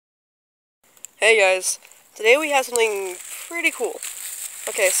Hey guys, today we have something pretty cool.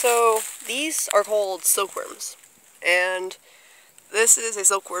 Okay, so these are called silkworms, and this is a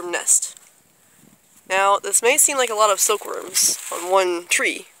silkworm nest. Now, this may seem like a lot of silkworms on one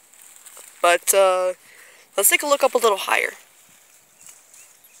tree, but let's take a look up a little higher.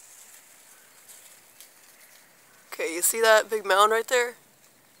 Okay, you see that big mound right there?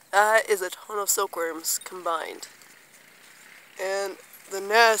 That is a ton of silkworms combined. And the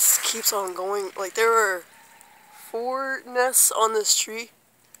nest keeps on going. Like, there are 4 nests on this tree,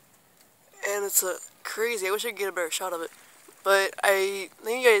 and it's crazy. I wish I could get a better shot of it, but I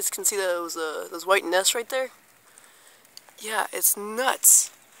think you guys can see those white nests right there. Yeah, it's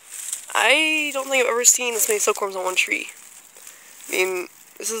nuts. I don't think I've ever seen this many silkworms on one tree. I mean,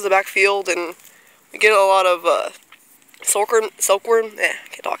 this is the back field, and we get a lot of silkworm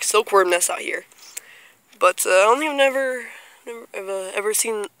nests out here. But I don't think I've ever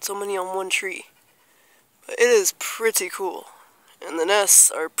seen so many on one tree. But it is pretty cool, and the nests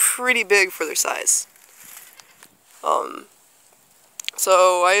are pretty big for their size.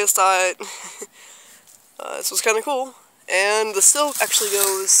 So I just thought this was kind of cool, and the silk actually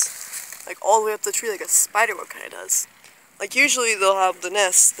goes like all the way up the tree like a spider web kind of does. Like usually they'll have the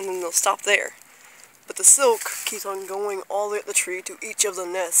nest and then they'll stop there, but the silk keeps on going all the way up the tree to each of the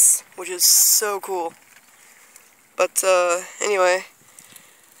nests, which is so cool. But anyway,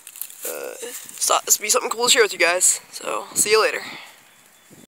 thought this would be something cool to share with you guys, so see you later.